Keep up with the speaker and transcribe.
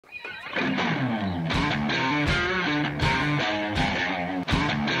Hey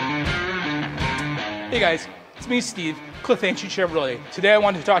guys, it's me, Steve, Cliff Ancient Chevrolet. Today I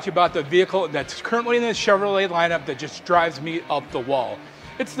wanted to talk to you about the vehicle that's currently in the Chevrolet lineup that just drives me up the wall.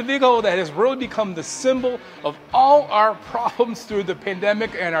 It's the vehicle that has really become the symbol of all our problems through the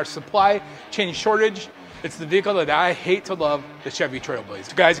pandemic and our supply chain shortage. It's the vehicle that I hate to love, the Chevy Trailblazer.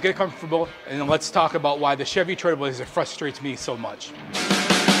 So guys, get comfortable and let's talk about why the Chevy Trailblazer frustrates me so much.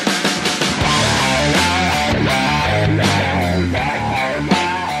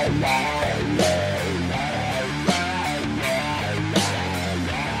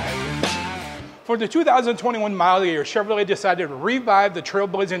 For the 2021 model year, Chevrolet decided to revive the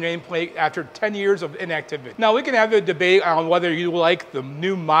Trailblazer nameplate after 10 years of inactivity. Now, we can have a debate on whether you like the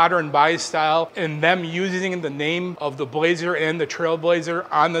new modern body style and them using the name of the Blazer and the Trailblazer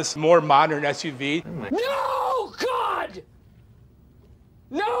on this more modern SUV. No, God!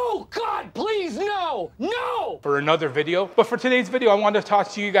 No, God, please, no, no! For another video. But for today's video, I wanted to talk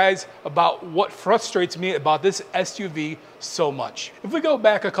to you guys about what frustrates me about this SUV so much. If we go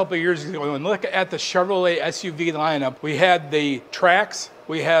back a couple of years ago and look at the Chevrolet SUV lineup, we had the Trax,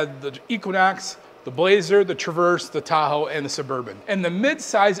 we had the Equinox, the Blazer, the Traverse, the Tahoe, and the Suburban. And the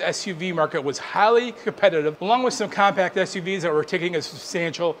mid-size SUV market was highly competitive, along with some compact SUVs that were taking a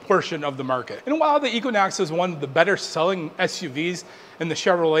substantial portion of the market. And while the Equinox is one of the better selling SUVs in the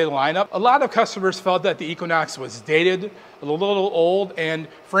Chevrolet lineup, a lot of customers felt that the Equinox was dated, a little old, and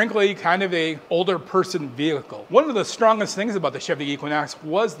frankly, kind of a older person vehicle. One of the strongest things about the Chevy Equinox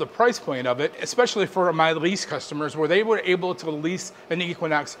was the price point of it, especially for my lease customers, where they were able to lease an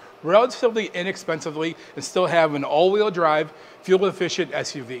Equinox relatively inexpensively and still have an all-wheel drive, fuel-efficient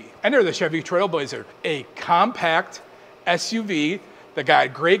SUV. Enter the Chevy Trailblazer, a compact SUV that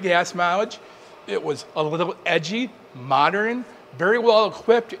got great gas mileage. It was a little edgy, modern, very well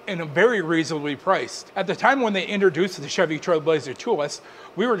equipped, and very reasonably priced. At the time when they introduced the Chevy Trailblazer to us,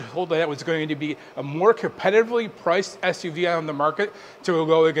 we were told that it was going to be a more competitively priced SUV on the market to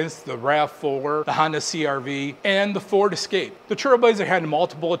go against the RAV4, the Honda CR-V, and the Ford Escape. The Trailblazer had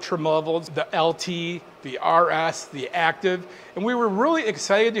multiple trim levels, the LT, the RS, the Active, and we were really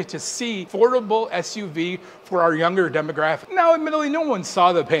excited to see affordable SUV for our younger demographic. Now, admittedly, no one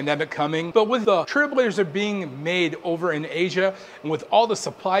saw the pandemic coming, but with the Trailblazer being made over in Asia and with all the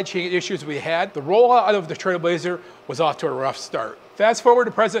supply chain issues we had, the rollout of the Trailblazer was off to a rough start. Fast forward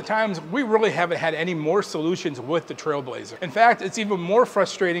to present times, we really haven't had any more solutions with the Trailblazer. In fact, it's even more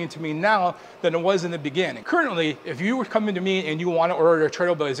frustrating to me now than it was in the beginning. Currently, if you were coming to me and you want to order a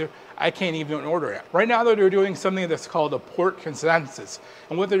Trailblazer, I can't even order it. Right now, they're doing something that's called a port consensus.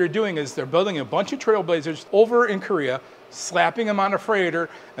 And what they're doing is they're building a bunch of Trailblazers over in Korea, slapping them on a freighter,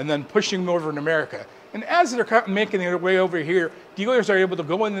 and then pushing them over in America. And as they're making their way over here, dealers are able to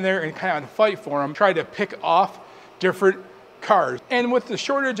go in there and kind of fight for them, try to pick off different cars. And with the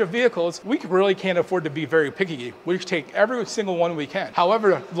shortage of vehicles, we really can't afford to be very picky. We take every single one we can.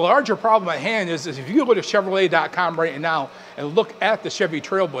 However, the larger problem at hand is if you go to Chevrolet.com right now and look at the Chevy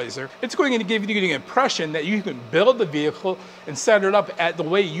Trailblazer, it's going to give you the impression that you can build the vehicle and set it up at the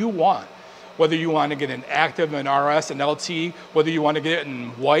way you want. Whether you want to get an Active, an RS, an LT, whether you want to get it in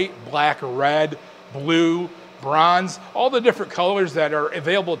white, black, red, blue, bronze, all the different colors that are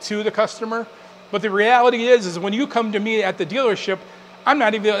available to the customer. But the reality is when you come to me at the dealership, I'm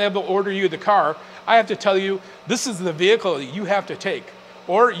not even able to order you the car. I have to tell you, this is the vehicle that you have to take,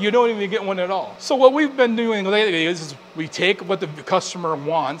 or you don't even get one at all. So what we've been doing lately is we take what the customer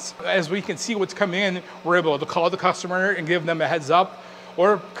wants. As we can see what's coming in, we're able to call the customer and give them a heads up,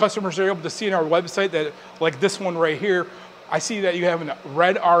 or customers are able to see on our website that, like this one right here, I see that you have a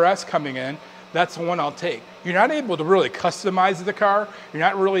red RS coming in. That's the one I'll take. You're not able to really customize the car. You're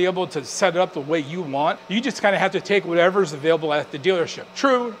not really able to set it up the way you want. You just kind of have to take whatever's available at the dealership.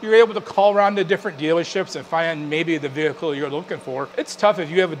 True, you're able to call around to different dealerships and find maybe the vehicle you're looking for. It's tough if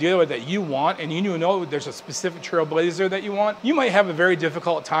you have a dealer that you want and you know there's a specific Trailblazer that you want. You might have a very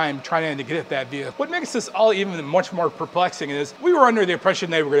difficult time trying to get that vehicle. What makes this all even much more perplexing is we were under the impression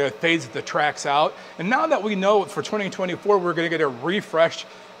they were going to phase the Trax out. And now that we know for 2024, we're going to get a refreshed,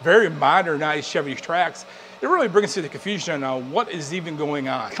 very modernized Chevy Trax, it really brings to the confusion on what is even going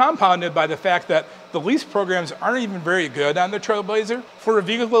on. Compounded by the fact that the lease programs aren't even very good on the Trailblazer. For a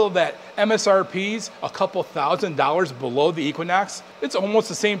vehicle that MSRP's a couple $1,000s below the Equinox, it's almost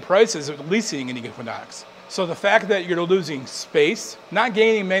the same price as leasing an Equinox. So the fact that you're losing space, not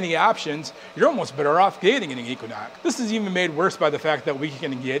gaining many options, you're almost better off getting an Equinox. This is even made worse by the fact that we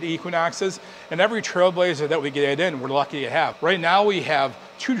can get Equinoxes, and every Trailblazer that we get in, we're lucky to have. Right now we have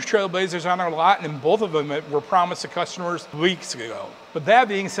 2 Trailblazers on our lot, and both of them were promised to customers weeks ago. But that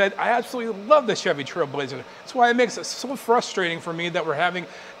being said, I absolutely love the Chevy Trailblazer. That's why it makes it so frustrating for me that we're having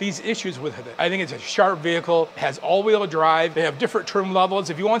these issues with it. I think it's a sharp vehicle, it has all-wheel drive, they have different trim levels.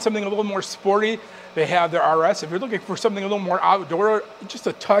 If you want something a little more sporty, they have their RS. If you're looking for something a little more outdoor, just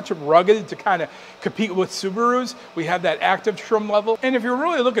a touch of rugged to kind of compete with Subarus, we have that active trim level. And if you're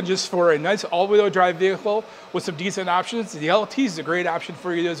really looking just for a nice all-wheel drive vehicle with some decent options, the LT is a great option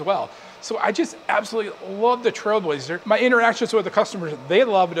for you as well. So I just absolutely love the Trailblazer. My interactions with the customers, they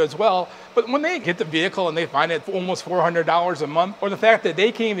love it as well. But when they get the vehicle and they find it for almost $400 a month, or the fact that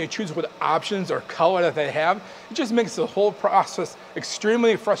they can't even choose what options or color that they have, it just makes the whole process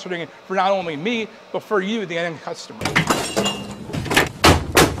extremely frustrating for not only me, but for you, the end customer.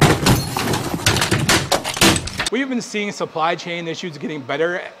 We've been seeing supply chain issues getting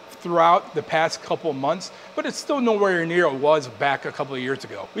better throughout the past couple of months, but it's still nowhere near it was back a couple of years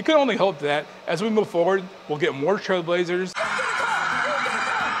ago. We can only hope that as we move forward, we'll get more Trailblazers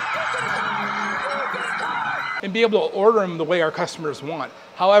and be able to order them the way our customers want.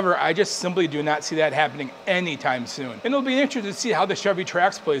 However, I just simply do not see that happening anytime soon. And it'll be interesting to see how the Chevy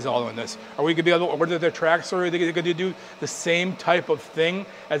Trax plays all in this. Are we gonna be able to order the Trax, or are they gonna do the same type of thing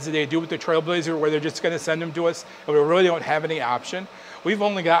as they do with the Trailblazer, where they're just gonna send them to us and we really don't have any option? We've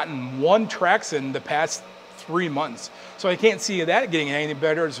only gotten 1 Trax in the past 3 months. So I can't see that getting any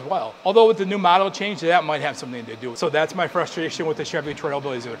better as well. Although with the new model change, that might have something to do. So that's my frustration with the Chevy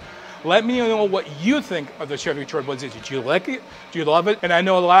Trailblazer. Let me know what you think of the Chevy Trailblazer. Did you like it? Do you love it? And I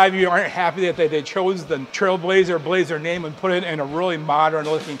know a lot of you aren't happy that they chose the Trailblazer name and put it in a really modern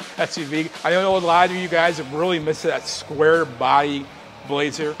looking SUV. I know a lot of you guys have really missed that square body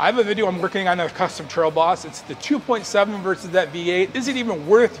Blazer. I have a video I'm working on a custom Trail Boss. It's the 2.7 versus that V8. Is it even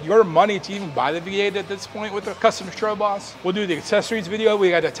worth your money to even buy the V8 at this point with a custom Trail Boss? We'll do the accessories video.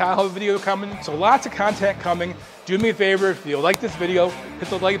 We got a Tahoe video coming. So lots of content coming. Do me a favor, if you like this video, hit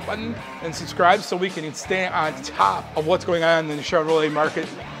the like button and subscribe so we can stay on top of what's going on in the Chevrolet market.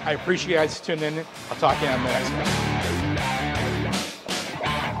 I appreciate you guys tuning in. I'll talk to you on the next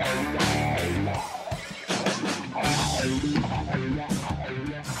one.